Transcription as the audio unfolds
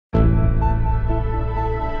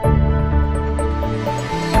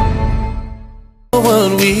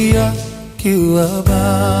what we argue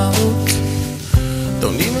about.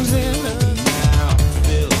 Don't even say it now.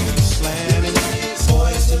 Feeling slamming.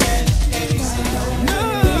 Boyz II Men.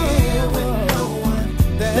 No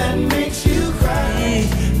one that makes you cry.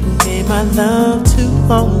 Gave my love to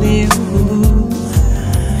only you.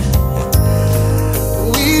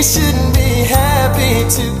 We shouldn't be happy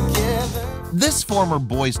together. This former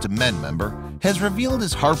Boyz II Men member has revealed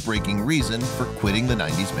his heartbreaking reason for quitting the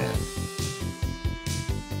 90s band.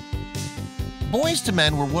 Boyz II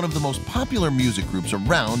Men were one of the most popular music groups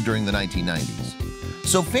around during the 1990s,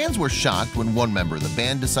 so fans were shocked when one member of the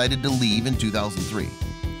band decided to leave in 2003.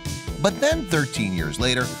 But then 13 years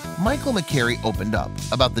later, Michael McCary opened up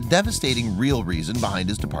about the devastating real reason behind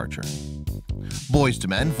his departure. Boyz II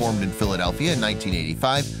Men formed in Philadelphia in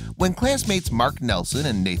 1985 when classmates Mark Nelson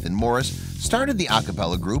and Nathan Morris started the a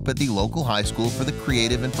cappella group at the local high school for the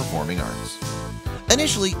creative and performing arts.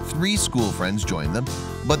 Initially, 3 school friends joined them,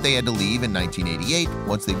 but they had to leave in 1988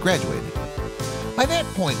 once they graduated. By that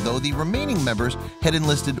point, though, the remaining members had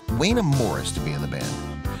enlisted Wayne Morris to be in the band.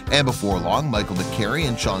 And before long, Michael McCary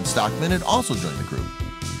and Sean Stockman had also joined the group.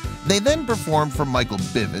 They then performed for Michael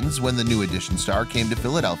Bivins when the New Edition star came to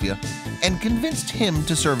Philadelphia and convinced him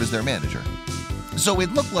to serve as their manager. So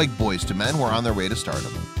it looked like Boyz II Men were on their way to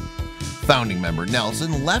stardom. Founding member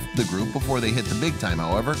Nelson left the group before they hit the big time,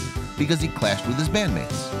 however, because he clashed with his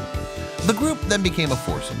bandmates. The group then became a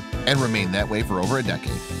foursome and remained that way for over a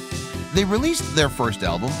decade. They released their first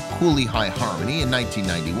album, Cooley High Harmony, in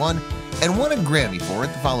 1991 and won a Grammy for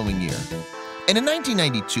it the following year. And in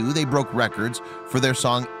 1992, they broke records for their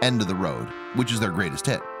song End of the Road, which is their greatest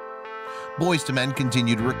hit. Boyz II Men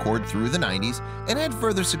continued to record through the 90s and had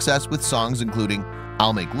further success with songs including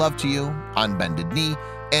I'll Make Love to You, On Bended Knee,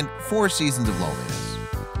 and 4 Seasons of Loneliness.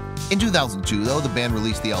 In 2002, though, the band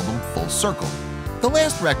released the album Full Circle, the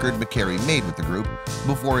last record McCary made with the group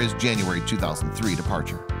before his January 2003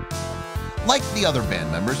 departure. Like the other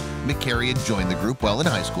band members, McCary had joined the group while in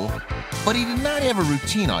high school, but he did not have a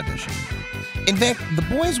routine audition. In fact, the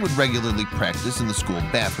boys would regularly practice in the school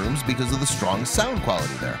bathrooms because of the strong sound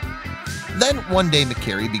quality there. Then one day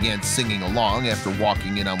McCary began singing along after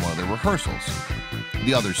walking in on one of their rehearsals.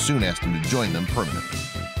 The others soon asked him to join them permanently.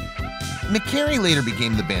 McCary later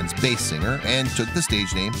became the band's bass singer and took the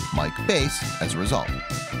stage name Mike Bass as a result.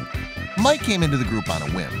 Mike came into the group on a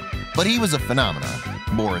whim, but he was a phenomenon,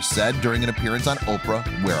 Morris said during an appearance on Oprah,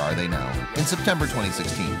 Where Are They Now, in September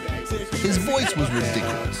 2016. His voice was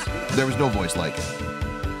ridiculous. There was no voice like it.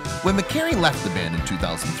 When McCary left the band in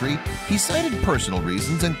 2003, he cited personal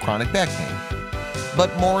reasons and chronic back pain.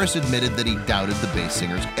 But Morris admitted that he doubted the bass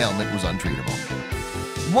singer's ailment was untreatable.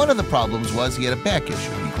 One of the problems was he had a back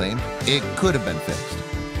issue, he claimed. It could have been fixed.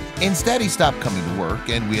 Instead, he stopped coming to work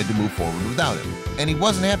and we had to move forward without him, and he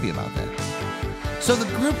wasn't happy about that. So the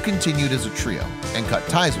group continued as a trio and cut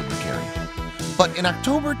ties with McCary. But in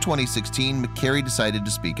October 2016, McCary decided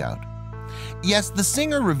to speak out. Yes, the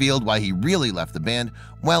singer revealed why he really left the band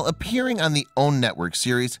while appearing on the OWN network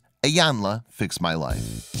series Iyanla Fix My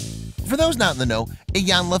Life. For those not in the know,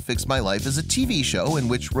 Iyanla Fix My Life is a TV show in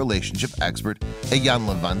which relationship expert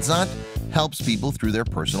Iyanla Van Zandt helps people through their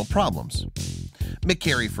personal problems.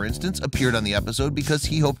 McCary, for instance, appeared on the episode because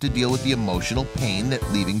he hoped to deal with the emotional pain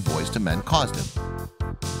that leaving Boyz II Men caused him.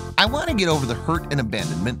 I want to get over the hurt and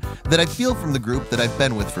abandonment that I feel from the group that I've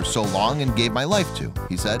been with for so long and gave my life to,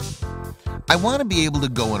 he said. I want to be able to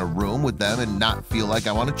go in a room with them and not feel like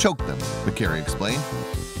I want to choke them, McCary explained.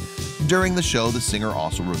 During the show, the singer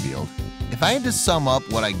also revealed, if I had to sum up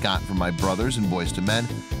what I got from my brothers in Boyz II Men,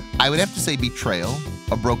 I would have to say betrayal,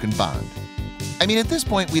 a broken bond. I mean, at this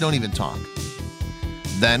point, we don't even talk.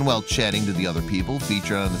 Then, while chatting to the other people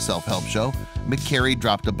featured on the self-help show, McCary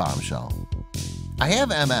dropped a bombshell. I have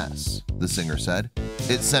MS, the singer said.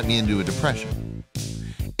 It sent me into a depression.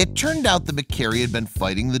 It turned out that McCary had been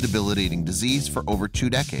fighting the debilitating disease for over 2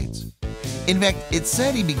 decades. In fact, it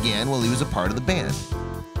said he began while he was a part of the band,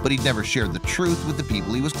 but he'd never shared the truth with the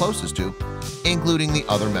people he was closest to, including the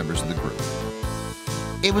other members of the group.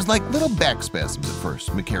 It was like little back spasms at first,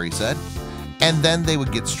 McCary said, and then they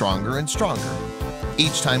would get stronger and stronger.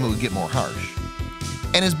 Each time it would get more harsh.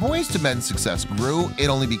 And as Boyz II Men's success grew, it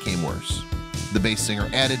only became worse. The bass singer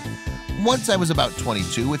added, once I was about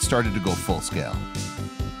 22, it started to go full scale.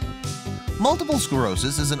 Multiple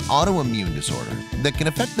sclerosis is an autoimmune disorder that can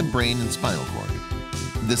affect the brain and spinal cord.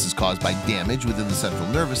 This is caused by damage within the central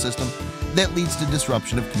nervous system that leads to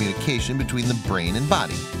disruption of communication between the brain and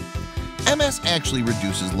body. MS actually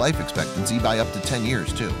reduces life expectancy by up to 10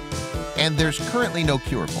 years too, and there's currently no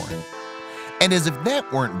cure for it. And as if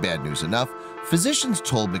that weren't bad news enough, physicians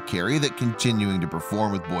told McCary that continuing to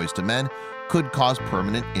perform with Boyz II Men could cause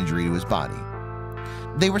permanent injury to his body.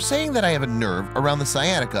 They were saying that I have a nerve around the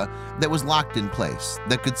sciatica that was locked in place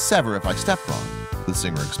that could sever if I stepped wrong, the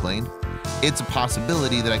singer explained. It's a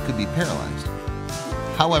possibility that I could be paralyzed.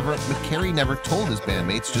 However, McCary never told his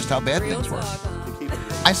bandmates just how bad things were.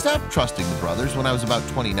 I stopped trusting the brothers when I was about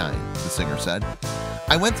 29, the singer said.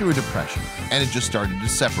 I went through a depression, and it just started to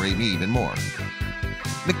separate me even more.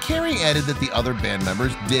 McCary added that the other band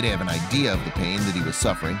members did have an idea of the pain that he was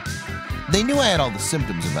suffering. They knew I had all the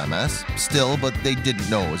symptoms of MS, still, but they didn't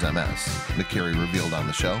know it was MS, McCary revealed on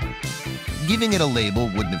the show. Giving it a label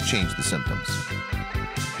wouldn't have changed the symptoms.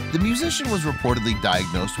 The musician was reportedly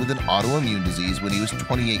diagnosed with an autoimmune disease when he was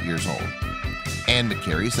 28 years old. And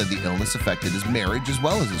McCary said the illness affected his marriage as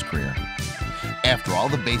well as his career. After all,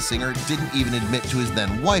 the bass singer didn't even admit to his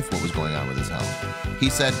then wife what was going on with his health. He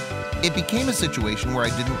said, "It became a situation where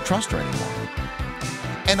I didn't trust her anymore."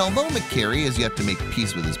 And although McCary has yet to make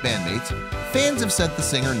peace with his bandmates, fans have sent the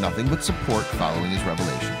singer nothing but support following his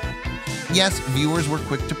revelation. Yes, viewers were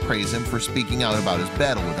quick to praise him for speaking out about his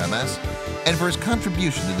battle with MS and for his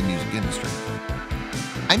contribution to the music industry.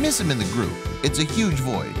 "I miss him in the group. It's a huge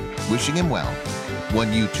void. Wishing him well,"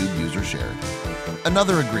 one YouTube user shared.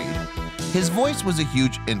 Another agreed. His voice was a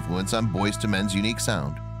huge influence on Boyz II Men's unique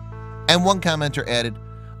sound. And one commenter added,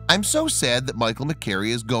 "I'm so sad that Michael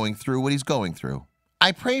McCary is going through what he's going through.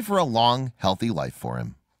 I pray for a long, healthy life for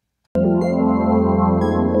him."